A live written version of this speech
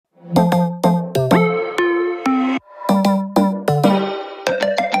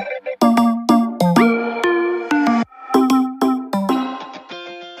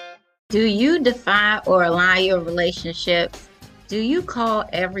define or align your relationships? Do you call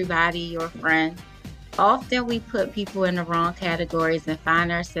everybody your friend? Often we put people in the wrong categories and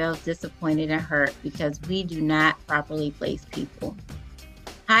find ourselves disappointed and hurt because we do not properly place people.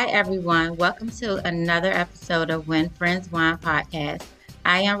 Hi, everyone. Welcome to another episode of When Friends Wine podcast.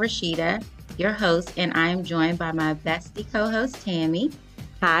 I am Rashida, your host, and I am joined by my bestie co host, Tammy.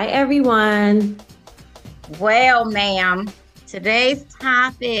 Hi, everyone. Well, ma'am, today's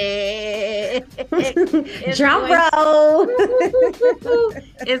topic is Drum going roll.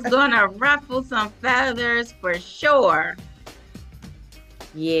 it's going to ruffle some feathers for sure.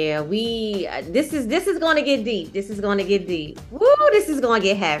 Yeah, this is going to get deep. This is going to get deep. Woo, this is going to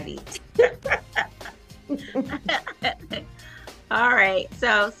get heavy. All right.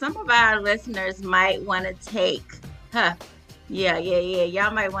 So some of our listeners might want to take, yeah.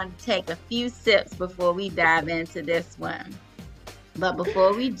 Y'all might want to take a few sips before we dive into this one. But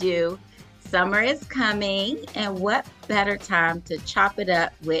before we do, summer is coming, and what better time to chop it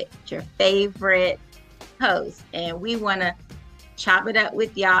up with your favorite host? And we want to chop it up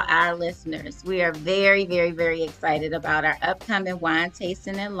with y'all, our listeners. We are very, very, very excited about our upcoming wine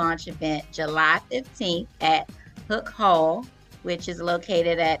tasting and launch event, July 15th at Hook Hall, which is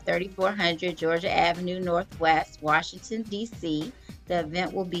located at 3400 Georgia Avenue Northwest, Washington, D.C. The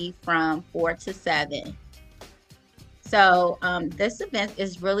event will be from 4 to 7. So this event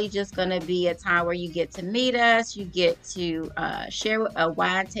is really just going to be a time where you get to meet us. You get to share a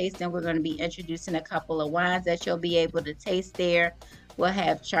wine tasting. We're going to be introducing a couple of wines that you'll be able to taste there. We'll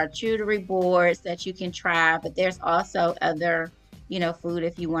have charcuterie boards that you can try, but there's also other, food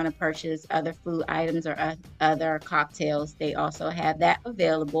if you want to purchase other food items or other cocktails. They also have that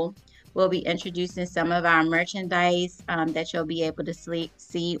available. We'll be introducing some of our merchandise that you'll be able to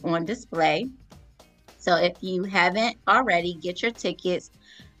see on display. So if you haven't already, get your tickets,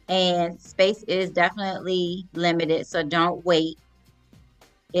 and space is definitely limited, so don't wait.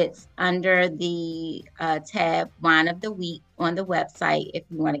 It's under the tab Wine of the Week on the website if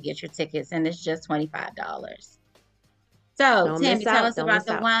you want to get your tickets, and it's just $25. So Don't Tammy, miss tell out. us Don't about miss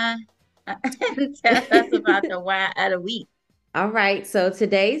the out. wine. Tell us about the wine of the week. All right. So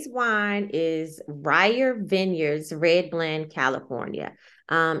today's wine is Ryer Vineyards Red Blend, California.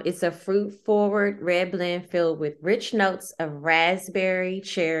 It's a fruit-forward red blend filled with rich notes of raspberry,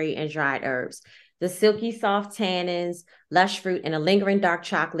 cherry, and dried herbs. The silky soft tannins, lush fruit, and a lingering dark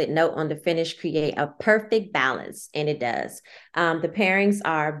chocolate note on the finish create a perfect balance, and it does. The pairings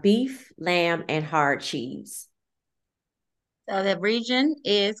are beef, lamb, and hard cheese. So the region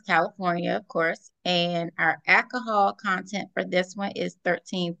is California, of course, and our alcohol content for this one is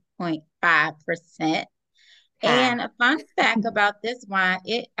 13.5%. Hi. And a fun fact about this wine,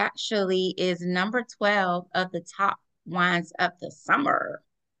 it actually is number 12 of the top wines of the summer.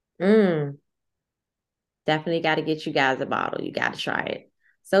 Mm, definitely got to get you guys a bottle. You got to try it.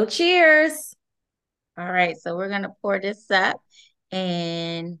 So cheers. All right, so we're going to pour this up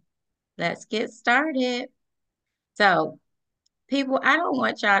and let's get started. So, people, I don't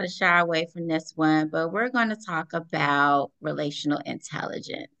want y'all to shy away from this one, but we're going to talk about relational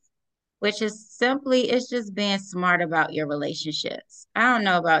intelligence, which is simply, it's just being smart about your relationships. I don't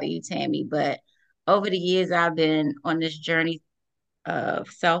know about you, Tammy, but over the years, I've been on this journey of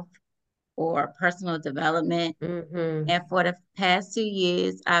self or personal development. Mm-hmm. And for the past 2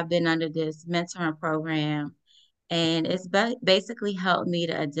 years, I've been under this mentoring program, and it's basically helped me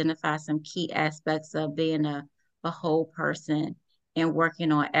to identify some key aspects of being a whole person and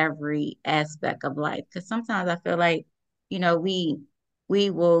working on every aspect of life. Because sometimes I feel like, we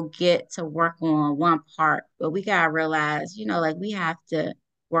will get to work on one part, but we gotta realize, like we have to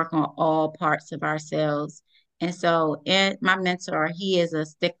work on all parts of ourselves. And so, and my mentor, he is a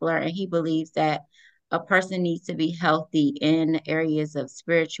stickler, and he believes that a person needs to be healthy in areas of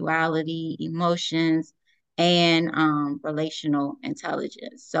spirituality, emotions, and relational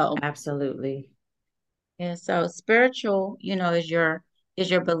intelligence. So, Absolutely. yeah, so spiritual, is your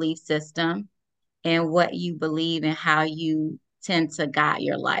belief system and what you believe and how you tend to guide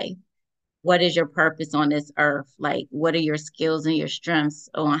your life. What is your purpose on this earth? Like, what are your skills and your strengths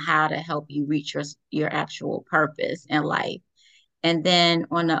on how to help you reach your actual purpose in life? And then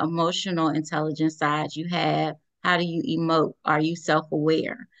on the emotional intelligence side, you have, how do you emote? Are you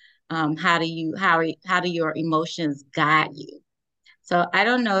self-aware? How do your emotions guide you? So I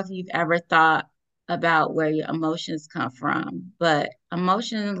don't know if you've ever thought about where your emotions come from, but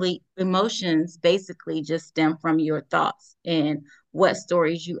emotions basically just stem from your thoughts and what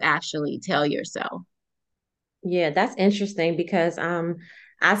stories you actually tell yourself. Yeah, that's interesting because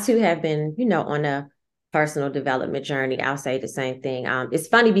I too have been, on a personal development journey, I'll say the same thing. It's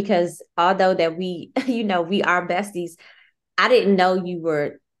funny because although that we, we are besties, I didn't know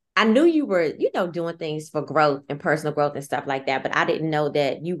I knew you were, doing things for growth and personal growth and stuff like that, but I didn't know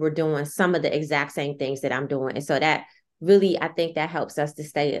that you were doing some of the exact same things that I'm doing. And so that really, I think that helps us to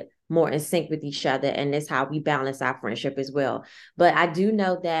stay more in sync with each other. And that's how we balance our friendship as well. But I do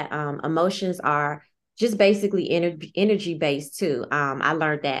know that emotions are just basically energy based too. I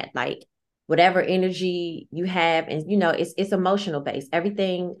learned that like whatever energy you have, and it's emotional based.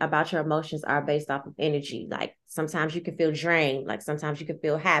 Everything about your emotions are based off of energy. Like sometimes you can feel drained, like sometimes you can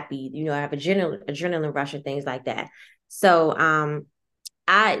feel happy, have adrenaline rush and things like that. So when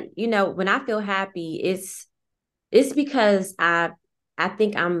I feel happy, it's because I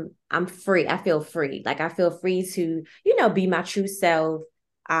think I'm free. I feel free. Like I feel free to, be my true self.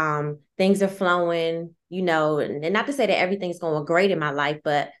 Things are flowing, and not to say that everything's going great in my life,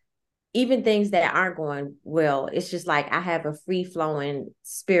 but even things that aren't going well, it's just like I have a free flowing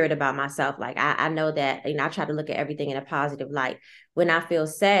spirit about myself. Like I know that, I try to look at everything in a positive light. When I feel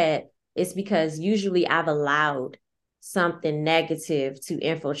sad, it's because usually I've allowed something negative to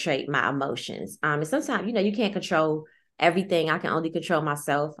infiltrate my emotions. And sometimes, you can't control everything. I can only control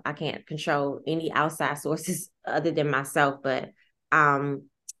myself. I can't control any outside sources other than myself. But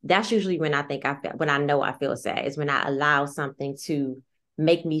that's usually when when I know I feel sad, is when I allow something to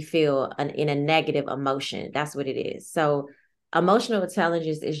make me feel in a negative emotion. That's what it is. So emotional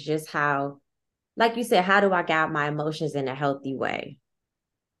intelligence is just how, like you said, how do I guide my emotions in a healthy way?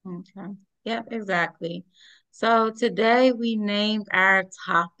 Okay. Yep, exactly. So today we named our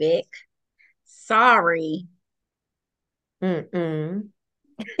topic Sorry. Mm-mm.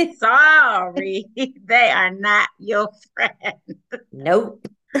 Sorry, they are not your friend. Nope.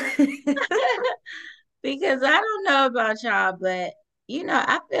 Because I don't know about y'all, but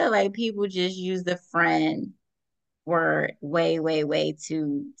I feel like people just use the friend word way, way, way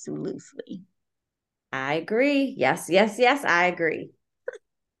too loosely. I agree. Yes, yes, yes, I agree.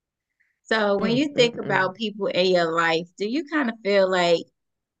 So when you think Mm-mm-mm. about people in your life, do you kind of feel like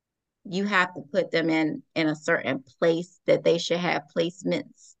you have to put them in a certain place that they should have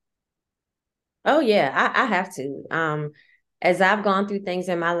placements? Oh yeah, I have to. As I've gone through things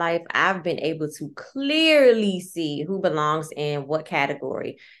in my life, I've been able to clearly see who belongs in what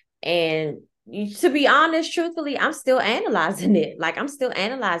category. And to be honest, truthfully, I'm still analyzing it. Like I'm still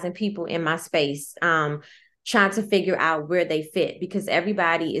analyzing people in my space, trying to figure out where they fit, because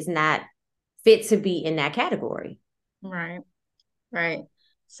everybody is not fit to be in that category. Right, right.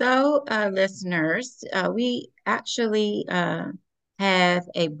 So, listeners, we actually have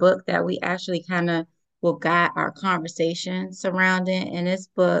a book that we actually kind of will guide our conversation surrounding. And this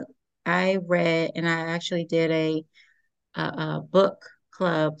book I read, and I actually did a book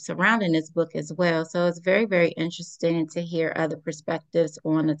club surrounding this book as well. So it's very, very interesting to hear other perspectives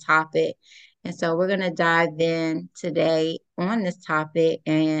on the topic. And so we're going to dive in today on this topic.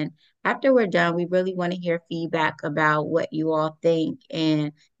 And after we're done, we really want to hear feedback about what you all think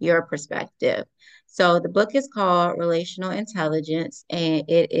and your perspective. So the book is called Relational Intelligence, and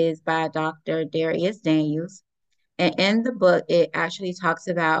it is by Dr. Darius Daniels. And in the book, it actually talks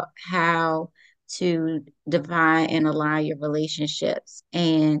about how to define and align your relationships.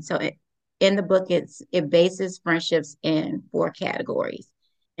 And so in the book, it bases friendships in four categories.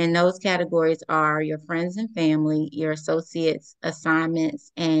 And those categories are your friends and family, your associates,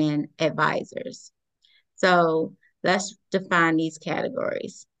 assignments, and advisors. So let's define these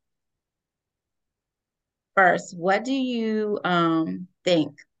categories. First, what do you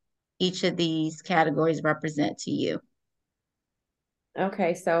think each of these categories represent to you?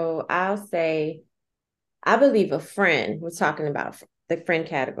 Okay, so I'll say I believe a friend, we're talking about the friend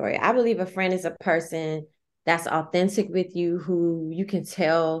category. I believe a friend is a person that's authentic with you, who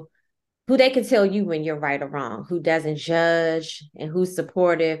they can tell you when you're right or wrong, who doesn't judge and who's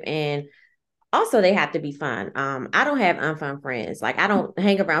supportive. And also they have to be fun. I don't have unfun friends. Like I don't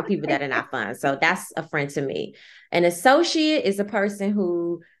hang around people that are not fun. So that's a friend to me. An associate is a person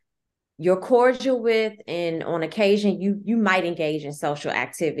who you're cordial with, and on occasion you might engage in social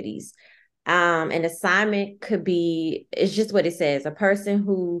activities. An assignment could be, it's just what it says, a person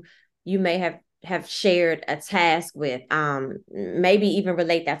who you may have shared a task with, maybe even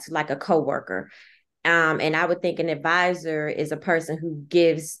relate that to like a coworker. And I would think an advisor is a person who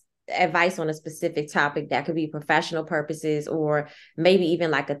gives advice on a specific topic that could be professional purposes, or maybe even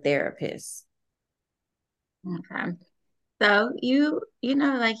like a therapist. Okay. So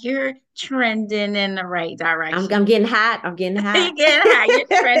like you're trending in the right I'm direction. getting hot. I'm getting You hot. get high, you're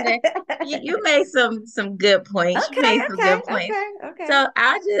trending. you made some good points. You Okay, made some okay, good points. okay, okay. So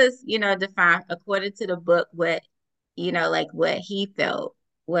I'll just, define according to the book what, like what he felt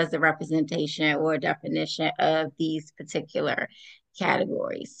was the representation or definition of these particular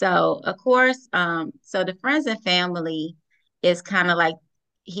categories. So of course, so the friends and family is kind of like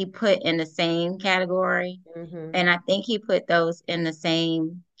he put in the same category. Mm-hmm. And I think he put those in the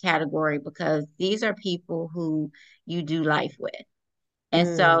same category because these are people who you do life with. And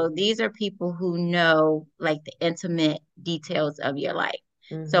Mm, so these are people who know like the intimate details of your life.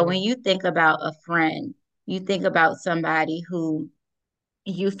 So mm-hmm. when you think about a friend, you think about somebody who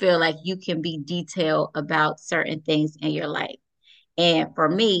you feel like you can be detailed about certain things in your life. And for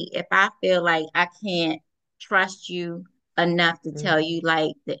me, if I feel like I can't trust you enough to tell Mm-hmm. you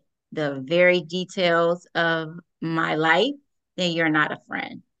like the very details of my life, then you're not a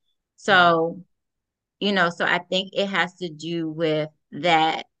friend. Right. So so I think it has to do with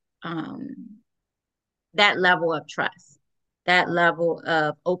um that level of trust, that level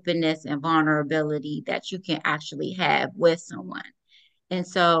of openness and vulnerability that you can actually have with someone. And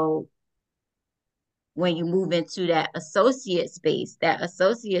so when you move into that associate space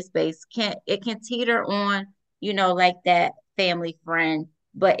can teeter on, like that family friend,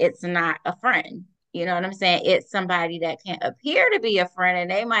 but it's not a friend. You know what I'm saying? It's somebody that can appear to be a friend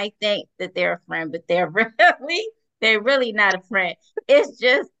and they might think that they're a friend, but they're really not a friend. It's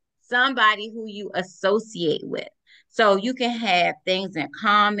just somebody who you associate with. So you can have things in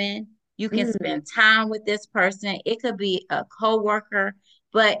common. You can Mm, spend time with this person. It could be a coworker,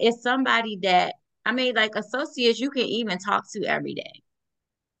 but it's somebody that like associates you can even talk to every day.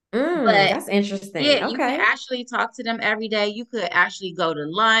 But that's interesting. yeah, you can Okay. actually talk to them every day. You could actually go to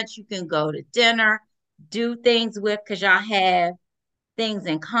lunch, you can go to dinner, do things with because y'all have things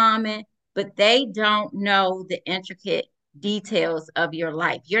in common, but they don't know the intricate details of your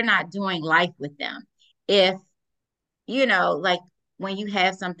life. You're not doing life with them. If, like when you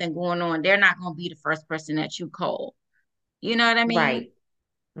have something going on, they're not going to be the first person that you call. You know what I mean? Right.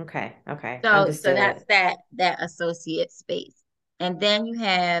 Okay. Okay. So that's Understood. that associate space. And then you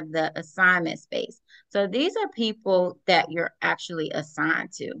have the assignment space. So these are people that you're actually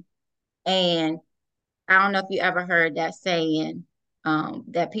assigned to. And I don't know if you ever heard that saying,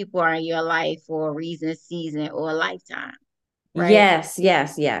 that people are in your life for a reason, season, or a lifetime, right? Yes,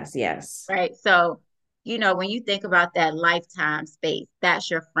 yes, yes, yes. Right. So, when you think about that lifetime space, that's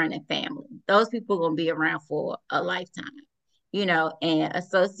your friend and family. Those people are going to be around for a lifetime, and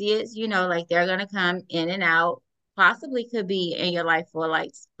associates, like they're going to come in and out, possibly could be in your life for a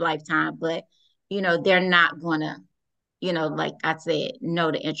lifetime, but, they're not going to, like I said,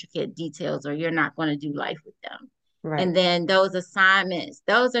 know the intricate details or you're not going to do life with them. Right. And then those assignments,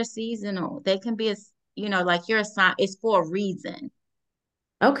 those are seasonal. They can be, like your assign, it's for a reason.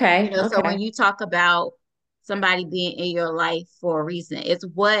 Okay. So when Okay. you talk about somebody being in your life for a reason, it's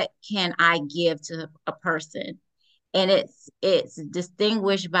what can I give to a person? And it's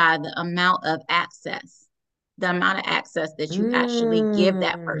distinguished by the amount of access that you actually give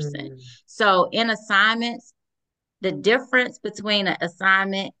that person. Mm. So in assignments, the difference between an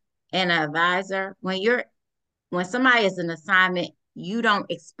assignment and an advisor, when somebody is an assignment, you don't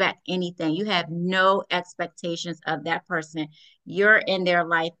expect anything. You have no expectations of that person. You're in their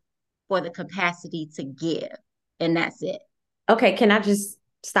life for the capacity to give, and that's it. Okay, can I just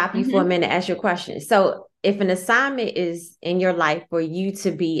stop you for a Hmm. minute, ask you a question? So, if an assignment is in your life for you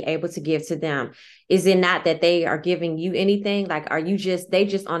to be able to give to them, is it not that they are giving you anything? Like, are you just they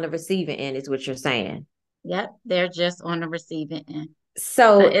just on the receiving end, is what you're saying? Yep, they're just on the receiving end.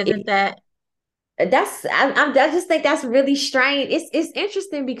 So So, isn't that I just think that's really strange. It's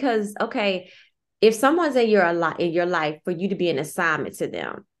interesting because okay, if someone's in your life for you to be an assignment to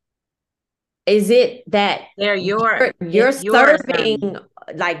them, is it that they're you're it's your serving assignment?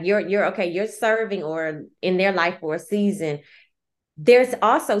 like you're okay, you're serving or in their life for a season? There's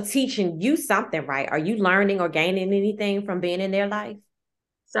also teaching you something, right? Are you learning or gaining anything from being in their life?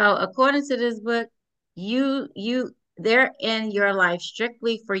 So according to this book, they're in your life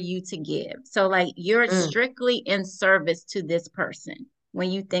strictly for you to give. So like you're Mm. strictly in service to this person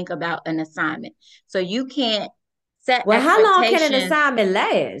when you think about an assignment. So you can't set Well, how long can an expectations. assignment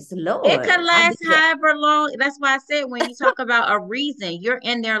last? It could Lord, I last did. however long. That's why I said when you talk about a reason, you're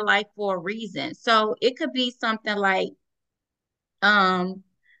in their life for a reason. So it could be something like um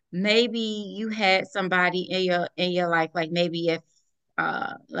maybe you had somebody in your life, like maybe if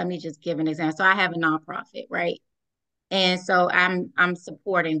let me just give an example. So I have a nonprofit, right? And so I'm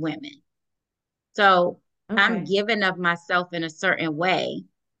supporting women. So I'm Okay. giving of myself in a certain way,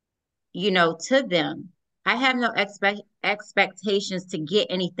 to them. I have no expectations to get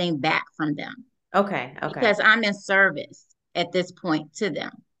anything back from them Okay. Okay. because I'm in service at this point to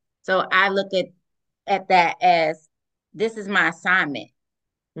them. So I look at that as this is my assignment.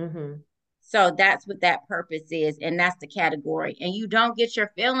 Mm-hmm. So that's what that purpose is, and that's the category. And you don't get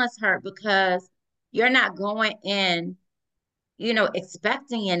your feelings hurt because you're not going in,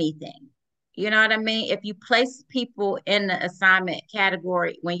 expecting anything. You know what I mean? If you place people in the assignment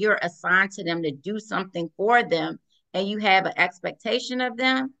category when you're assigned to them to do something for them and you have an expectation of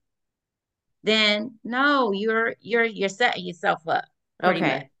them, then no, you're setting yourself up pretty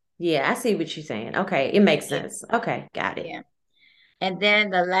much. Okay. Yeah, I see what you're saying. Okay, it makes Yeah, sense. Okay, got it. yeah. And then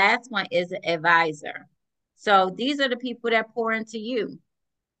the last one is an advisor. So these are the people that pour into you.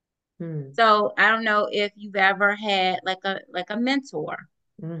 Hmm. So I don't know if you've ever had like a mentor,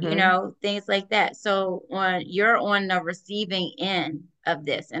 Mm-hmm. things like that. So you're on the receiving end of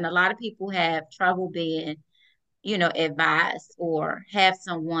this. And a lot of people have trouble being, advised or have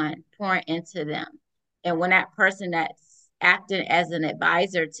someone pouring into them. And when that person that's acting as an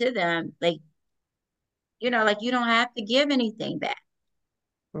advisor to them, like you don't have to give anything back.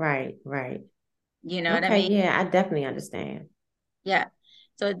 Right, right. You know what I Okay, mean? yeah, I definitely understand. Yeah.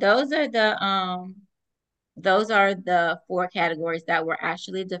 So those are the four categories that were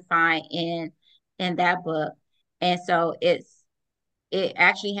actually defined in that book. And so it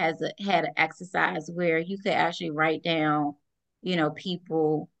actually had an exercise where you could actually write down,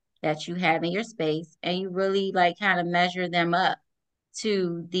 people that you have in your space and you really like kind of measure them up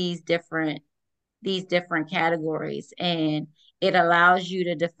to these different categories, and it allows you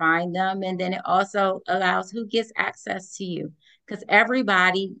to define them, and then it also allows who gets access to you because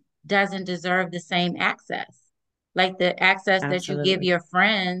everybody doesn't deserve the same access. Like the access that you give Absolutely. your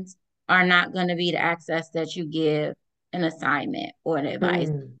friends are not going to be the access that you give an assignment or an advice.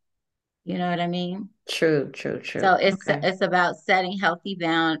 Mm. You know what I mean? True, true, So true. it's Okay. it's about setting healthy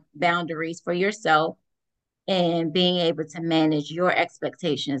boundaries for yourself and being able to manage your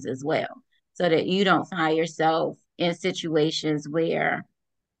expectations as well so that you don't find yourself in situations where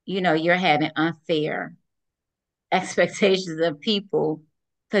you're having unfair expectations of people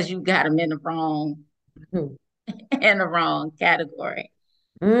because you got them Hmm. in the wrong category.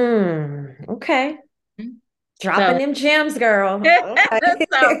 Okay. So Dropping them gems, girl. so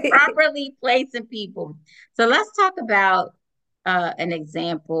Okay. properly placing people. So let's talk about an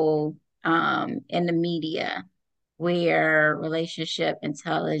example in the media where relationship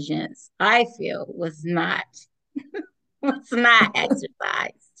intelligence, I feel, was not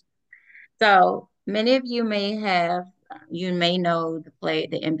exercised. So many of you may know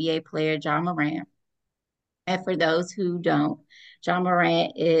the NBA player John Morant. And for those who don't, John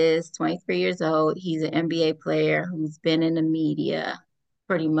Morant is 23 years old. He's an NBA player who's been in the media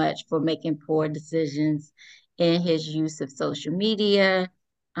pretty much for making poor decisions in his use of social media.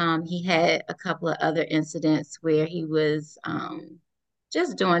 He had a couple of other incidents where he was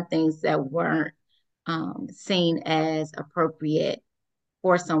just doing things that weren't seen as appropriate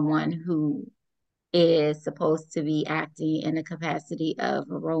for someone who is supposed to be acting in the capacity of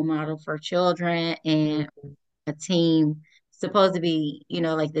a role model for children and Mm, a team, supposed to be,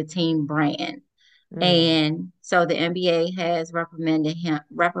 like the team brand. mm. And so the NBA has reprimanded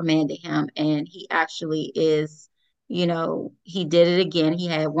him, and he actually he did it again. He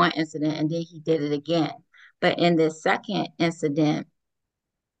had one incident and then he did it again. But in this second incident,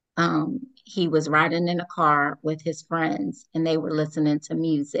 he was riding in a car with his friends and they were listening to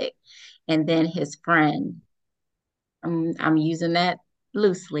music. And then his friend, I'm using that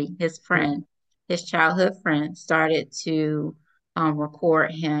loosely, his childhood friend, started to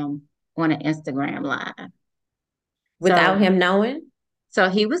record him on an Instagram live. Without So, him knowing? so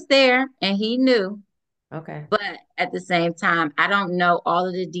he was there and he knew, Okay. but at the same time, I don't know all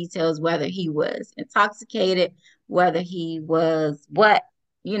of the details, whether he was intoxicated, whether he was what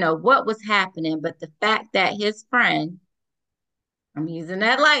was happening. But the fact that his friend, I'm using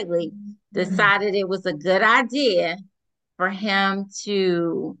that lightly, decided it was a good idea for him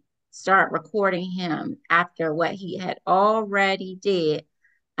to start recording him after what he had already did,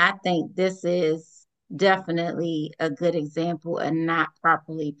 I think this is definitely a good example of not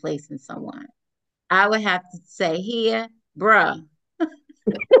properly placing someone. I would have to say here, bruh,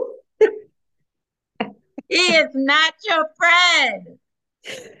 he is not your friend.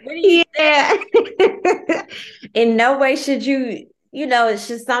 What do you Yeah. think? In no way should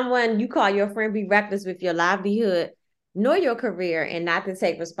should someone you call your friend be reckless with your livelihood nor your career and not to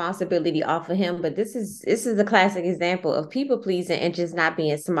take responsibility off of him. But this is a classic example of people pleasing and just not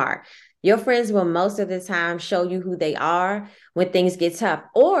being smart. Your friends will most of the time show you who they are when things get tough,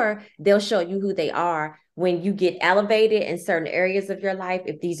 or they'll show you who they are when you get elevated in certain areas of your life,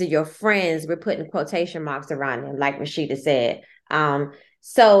 if these are your friends, we're putting quotation marks around them, like Rashida said.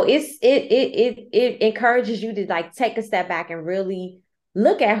 So it encourages you to like take a step back and really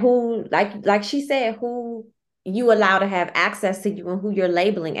look at who, like she said, who you allow to have access to you and who you're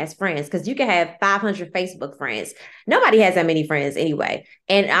labeling as friends. Because you can have 500 Facebook friends. Nobody has that many friends anyway.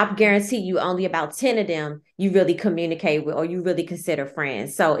 And I guarantee you only about 10 of them you really communicate with or you really consider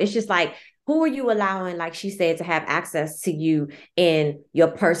friends. So it's just like, who are you allowing, like she said, to have access to you in your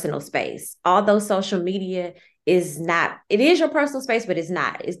personal space? Although social media is not, it is your personal space, but it's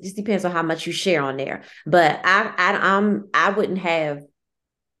not. It just depends on how much you share on there. But I wouldn't have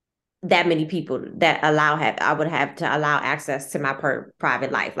that many people that I would have to allow access to my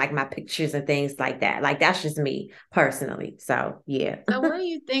private life, like my pictures and things like that. Like that's just me personally. So yeah. So what do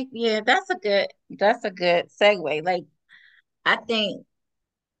you think? Yeah, that's a good segue. Like I think,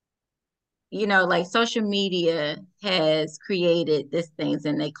 like social media has created this things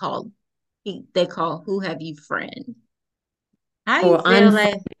and they call who have you friend? How you Or feel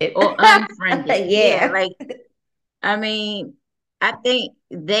like unfriended. or unfriended? Yeah, Yeah. like I mean, I think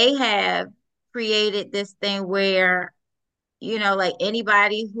they have created this thing where, like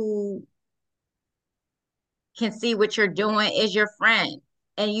anybody who can see what you're doing is your friend.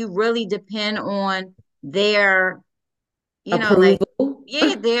 And you really depend on their, like, Approval.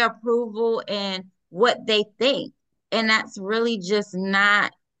 yeah, their approval and what they think. And that's really just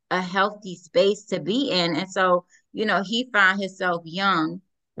not a healthy space to be in. And so, he found himself young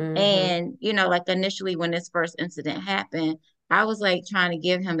Mm-hmm. and, like initially when this first incident happened, I was like trying to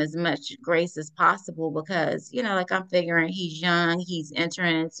give him as much grace as possible because, like I'm figuring he's young, he's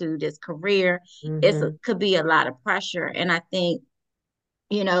entering into this career. Mm-hmm. Could be a lot of pressure. And I think,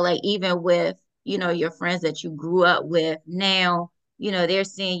 like even with, your friends that you grew up with now, they're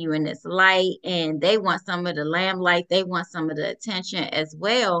seeing you in this light and they want some of the lamplight, they want some of the attention as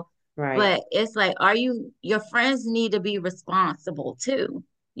well. Right. But it's like, your friends need to be responsible too,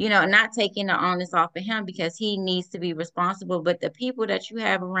 not taking the onus off of him because he needs to be responsible. But the people that you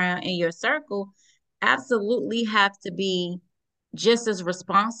have around in your circle absolutely have to be just as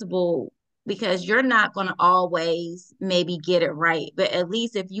responsible because you're not going to always maybe get it right. But at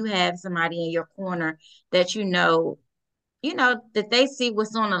least if you have somebody in your corner that that they see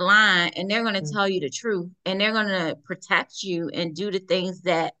what's on the line and they're going to tell you the truth and they're going to protect you and do the things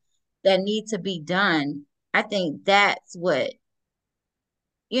that need to be done. I think that's what,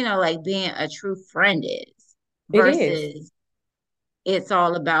 like being a true friend is It is. versus it's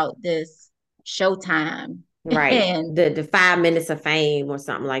all about this showtime. Right. And The 5 minutes of fame or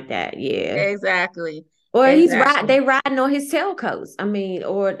something like that. Yeah. exactly. Or Exactly. they riding on his tailcoats. I mean,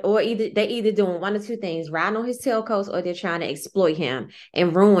 or either doing one or two things, riding on his tailcoats, or they're trying to exploit him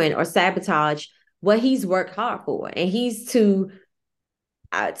and ruin or sabotage what he's worked hard for. And he's too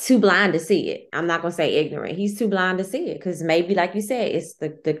blind to see it. I'm not gonna say ignorant. He's too blind to see it because maybe, like you said, it's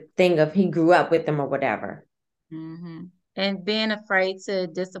the thing of he grew up with them or whatever. Hmm. And being afraid to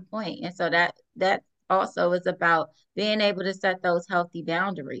disappoint. And so that also is about being able to set those healthy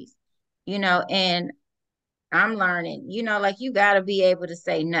boundaries, and I'm learning, like you got to be able to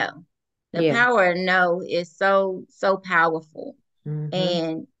say no. The Yeah. power of no is so, so powerful Mm-hmm.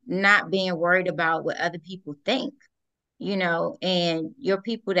 and not being worried about what other people think, and your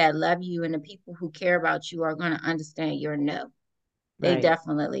people that love you and the people who care about you are going to understand your no. Right.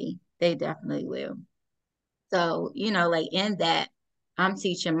 They definitely will. So, like in that, I'm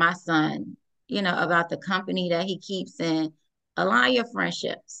teaching my son, about the company that he keeps in. Align your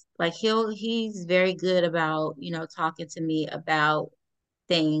friendships. Like he's very good about, talking to me about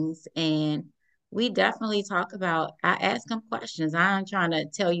things. And we definitely talk about, I ask him questions. I'm trying to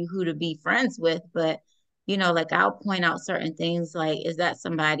tell you who to be friends with, but, like I'll point out certain things like, is that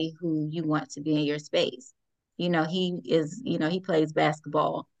somebody who you want to be in your space? He plays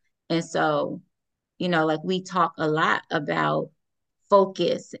basketball. And so, like we talk a lot about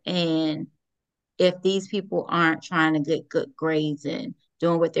focus and if these people aren't trying to get good grades and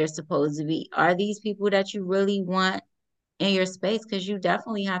doing what they're supposed to be, are these people that you really want in your space? Because you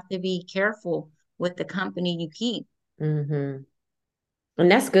definitely have to be careful with the company you keep. Mm-hmm.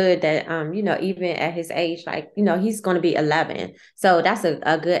 And that's good that even at his age, like, he's gonna be 11. So that's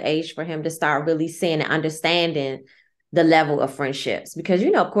a good age for him to start really seeing and understanding the level of friendships. Because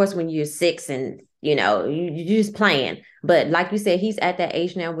of course, when you're 6 and you're just playing. But like you said, he's at that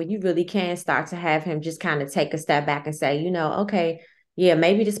age now where you really can start to have him just kind of take a step back and say, okay, yeah,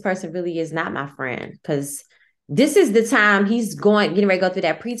 maybe this person really is not my friend. Because this is the time he's getting ready to go through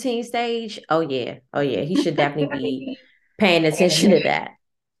that preteen stage. Oh yeah. Oh yeah. He should definitely be paying attention to that.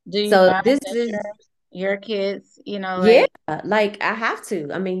 Do you So find this that is you're your kids, Yeah, like, like I have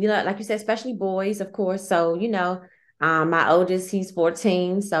to. I mean, like you said, especially boys, of course. So, my oldest, he's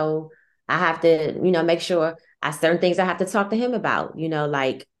 14. So I have to, make sure I certain things I have to talk to him about,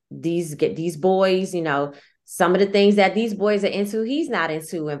 like these boys, some of the things that these boys are into, he's not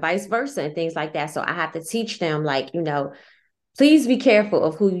into, and vice versa, and things like that. So I have to teach them, like, please be careful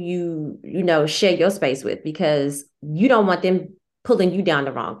of who share your space with, because you don't want them pulling you down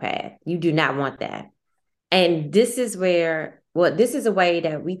the wrong path. You do not want that. And this is where, well, this is a way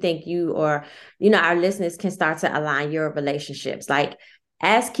that we think you, or, our listeners can start to align your relationships. Like,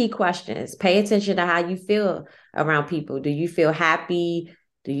 ask key questions, pay attention to how you feel around people. Do you feel happy?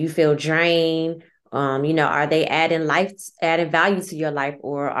 Do you feel drained? Are they adding value to your life,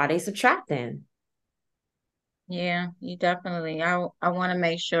 or are they subtracting? yeah, you definitely. I want to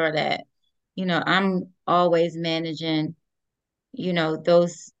make sure that, I'm always managing,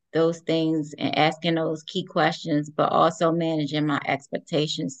 those things and asking those key questions, but also managing my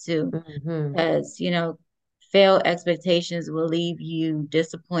expectations too. Hmm. Because, failed expectations will leave you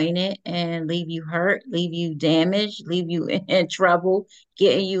disappointed and leave you hurt, leave you damaged, leave you in trouble,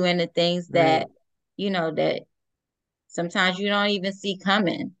 getting you into things that, Right. that sometimes you don't even see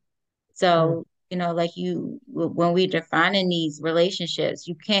coming. Mm. So, like when we defining these relationships,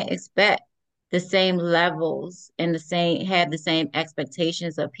 you can't expect the same levels and have the same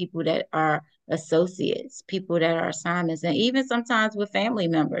expectations of people that are associates, people that are assignments, and even sometimes with family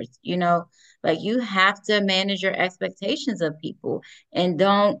members, like you have to manage your expectations of people and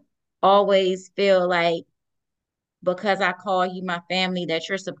don't always feel like because I call you my family that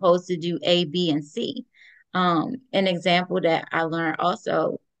you're supposed to do A, B, and C. An example that I learned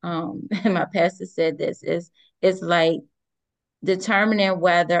also, and my pastor said this is like determining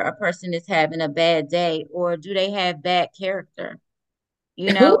whether a person is having a bad day or do they have bad character,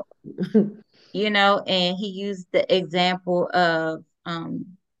 you know, and he used the example of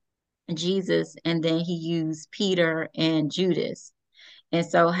Jesus, and then he used Peter and Judas. And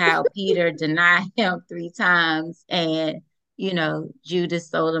so how Peter denied him 3 times and Judas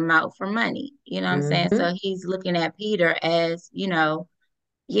sold him out for money. You know what I'm saying? Hmm. So he's looking at Peter as,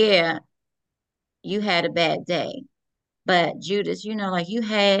 yeah, you had a bad day. But Judas, like you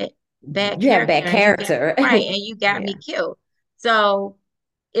had bad You have character bad and you got character. right and you got me Yeah. killed. So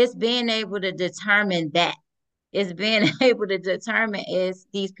it's being able to determine that. It's being able to determine is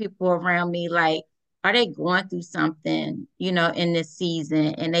these people around me like, are they going through something, in this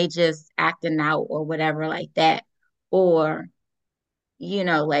season and they just acting out or whatever like that? Or,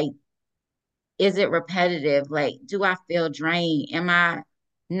 like, is it repetitive? Like, do I feel drained? Am I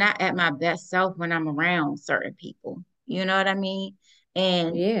not at my best self when I'm around certain people? You know what I mean?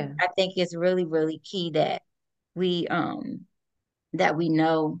 And Yeah. I think it's really, really key we that we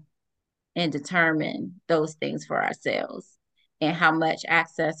know and determine those things for ourselves and how much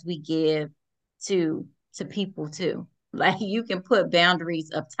access we give to people too. Like you can put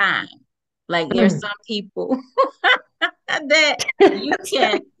boundaries of time. Like there's some people that you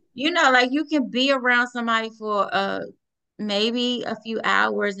can, like you can be around somebody for maybe a few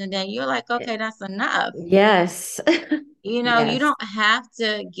hours and then you're like, okay, that's enough. Yes. You Yes. don't have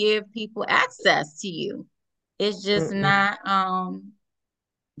to give people access to you. It's just Mm-mm. not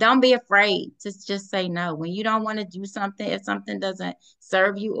don't be afraid to just say no. When you don't want to do something, if something doesn't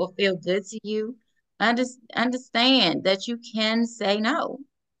serve you or feel good to you, under, understand that you can say no.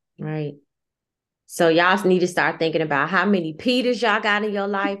 Right. So y'all need to start thinking about how many Peters y'all got in your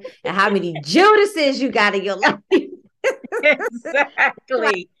life and how many Judases you got in your life. Like,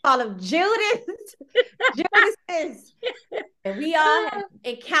 Exactly. call them Judas, Judases. And we all have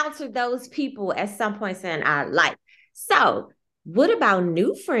encountered those people at some points in our life. So, what about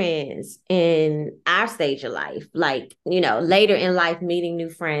new friends in our stage of life? Like, later in life, meeting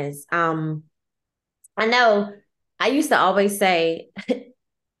new friends. I know I used to always say,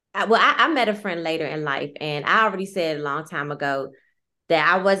 I met a friend later in life, and I already said a long time ago that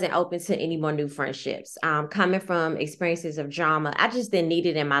I wasn't open to any more new friendships. Coming from experiences of drama, I just didn't need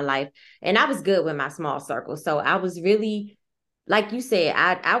it in my life. And I was good with my small circle. So I was really, like you said,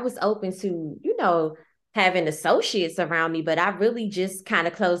 I was open to, having associates around me, but I really just kind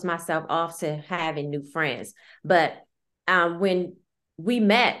of closed myself off to having new friends. But when we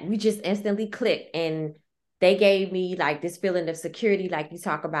met, we just instantly clicked, and they gave me like this feeling of security, like you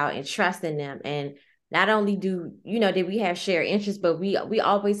talk about, and trust in them. And not only did we have shared interests, but we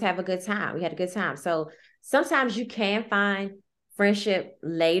always have a good time. We had a good time. So sometimes you can find friendship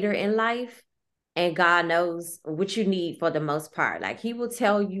later in life, and God knows what you need for the most part. Like he will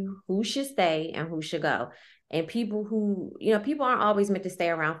tell you who should stay and who should go. And people who, people aren't always meant to stay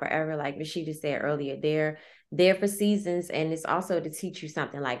around forever. Like Rashida said earlier, they're there for seasons. And it's also to teach you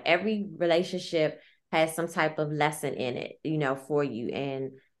something. Like every relationship has some type of lesson in it, for you,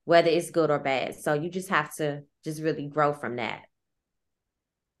 and whether it's good or bad. So you just have to just really grow from that.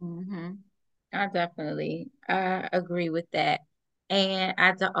 Hmm. I definitely agree with that. And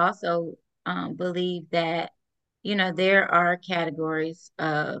also believe that, there are categories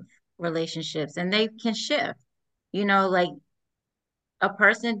of relationships and they can shift. Like a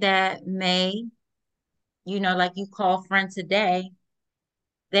person that may, like you call friend today,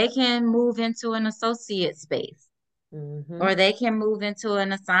 they can move into an associate space or Mm-hmm. they can move into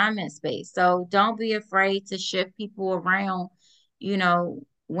an assignment space. So don't be afraid to shift people around,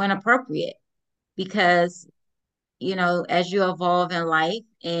 when appropriate, because as you evolve in life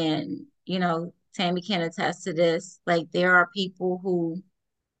and, Tammy can attest to this, like there are people who,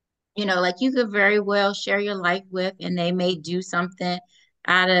 like you could very well share your life with, and they may do something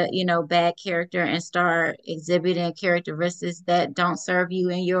out of, bad character and start exhibiting characteristics that don't serve you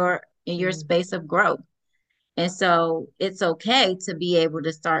in your Mm-hmm. space of growth. And so it's okay to be able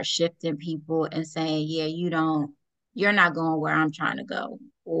to start shifting people and saying, yeah, you're not going where I'm trying to go.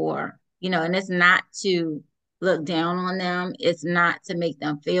 Or, and it's not to look down on them. It's not to make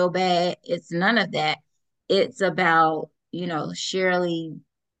them feel bad. It's none of that. It's about, surely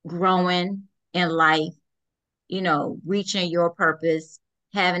growing in life, reaching your purpose,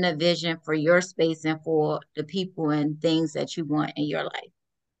 having a vision for your space and for the people and things that you want in your life.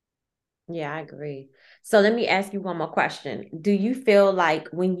 Yeah, I agree. So let me ask you one more question. Do you feel like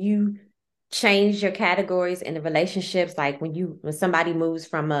when you change your categories in the relationships, like when somebody moves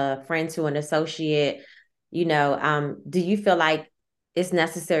from a friend to an associate, do you feel like it's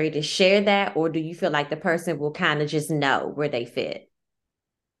necessary to share that, or do you feel like the person will kind of just know where they fit?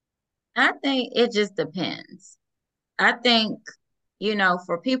 I think it just depends. I think,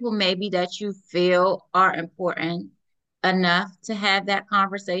 for people maybe that you feel are important enough to have that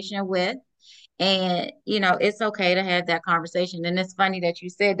conversation with. And, it's okay to have that conversation. And it's funny that you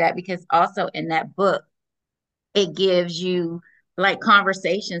said that because also in that book, it gives you like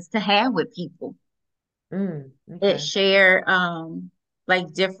conversations to have with people. It Okay. share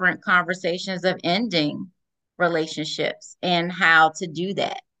like different conversations of ending relationships and how to do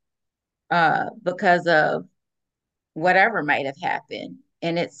that because of whatever might have happened,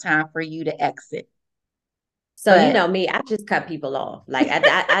 and it's time for you to exit. So you But know me, I just cut people off. Like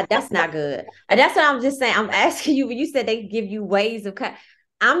that's not good. And that's what I'm just saying. I'm asking you when you said they give you ways of cut.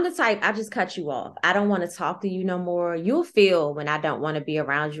 I'm the type I just cut you off. I don't want to talk to you no more. You'll feel when I don't want to be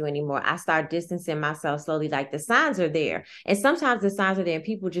around you anymore. I start distancing myself slowly. Like the signs are there, and sometimes the signs are there, and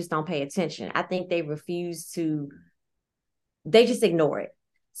people just don't pay attention. I think they refuse to. They just ignore it.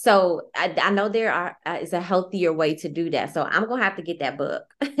 So I know there is a healthier way to do that. So I'm gonna have to get that book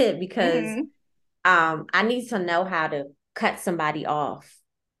because mhm. I need to know how to cut somebody off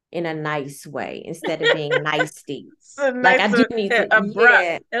in a nice way instead of being nasty. So Like I nice, do need to, abrupt.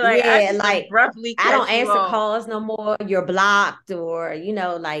 yeah, Like I yeah. just Like abruptly I cut don't you answer off. calls no more. You're blocked, or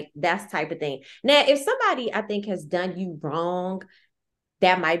like that's type of thing. Now, if somebody I think has done you wrong,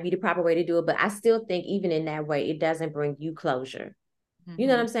 that might be the proper way to do it. But I still think even in that way, it doesn't bring you closure. You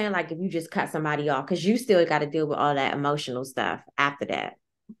know what I'm Mhm. saying? Like if you just cut somebody off, because you still got to deal with all that emotional stuff after that.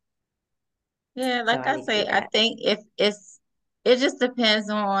 Yeah, So like I I need to say, do I that. think if it just depends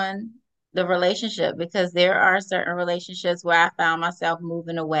on the relationship because there are certain relationships where I found myself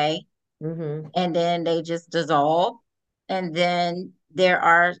moving away Mm-hmm. and then they just dissolve. And then there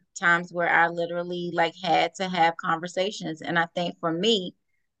are times where I literally like had to have conversations. And I think for me,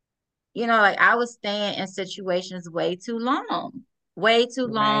 like I was staying in situations way too long,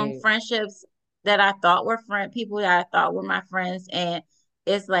 Right. friendships that I thought were people that I thought were my friends. And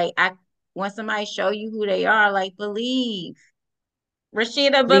it's like when somebody show you who they are, like believe.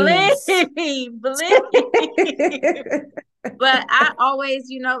 Rashida, Please. believe me, believe. But I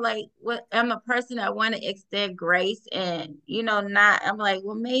always, like I'm a person that want to extend grace and, not, I'm like,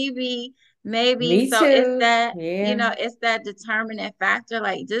 well, maybe. Me So it's too. that, Yeah. it's that determinant factor.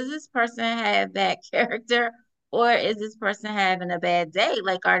 Like, does this person have bad character or is this person having a bad day?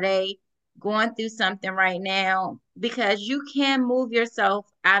 Like, are they going through something right now? Because you can move yourself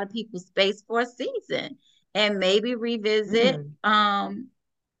out of people's space for a season and maybe revisit. Mm.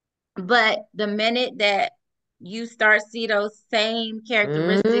 But the minute that you start see those same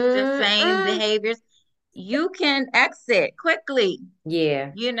characteristics and same Mm-mm. behaviors, you can exit quickly.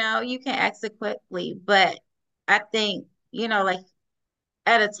 Yeah. You can exit quickly. But I think, like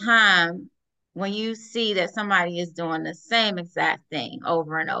at a time when you see that somebody is doing the same exact thing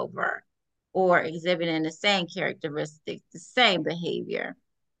over and over, or exhibiting the same characteristics, the same behavior.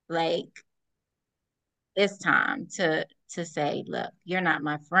 Like, it's time to say, look, you're not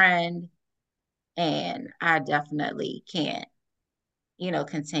my friend, and I definitely can't,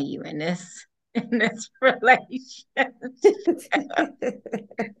 continue in this in this relationship.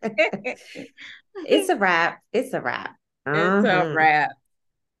 It's a wrap. It's a wrap. It's a Uh-huh. wrap.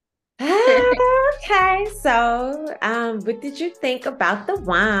 Okay, so what did you think about the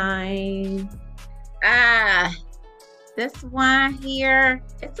wine? Ah, this wine here,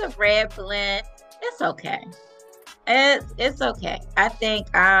 it's a red blend. It's okay. It's okay. I think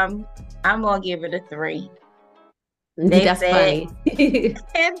I'm gonna give it a 3. They That's said funny.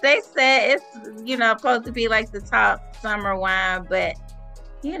 they said it's supposed to be like the top summer wine, but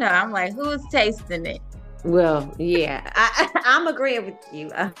I'm like, who's tasting it? Well, yeah, I'm agreeing with you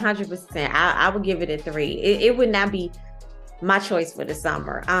 100%. I would give it a 3. It would not be my choice for the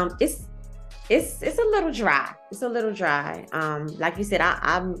summer. It's a little dry. It's a little dry. Like you said,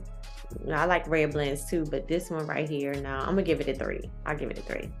 I like red blends too, but this one right here, no, I'm gonna give it a 3. I'll give it a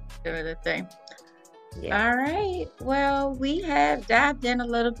 3. Give it a 3. Yeah. All right. Well, we have dived in a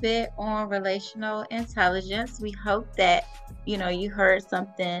little bit on relational intelligence. We hope that, you heard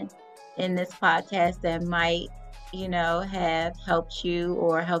something in this podcast that might, have helped you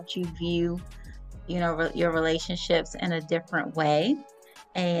or helped you view, your relationships in a different way.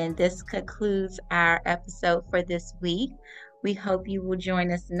 And this concludes our episode for this week. We hope you will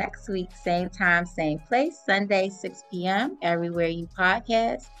join us next week, same time, same place, Sunday, 6 p.m., everywhere you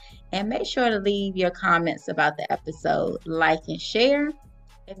podcast. And make sure to leave your comments about the episode, like and share.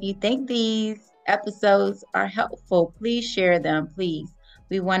 If you think these episodes are helpful, please share them, please.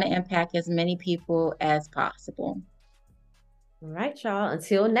 We want to impact as many people as possible. All right, y'all.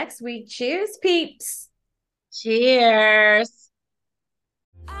 Until next week. Cheers, peeps. Cheers.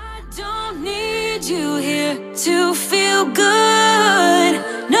 I don't need you here to feel good.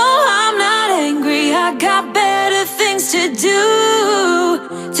 No, I'm not angry. I got better things to do.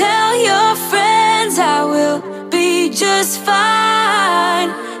 Tell your friends I will be just fine.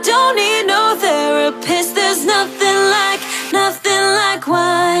 Don't need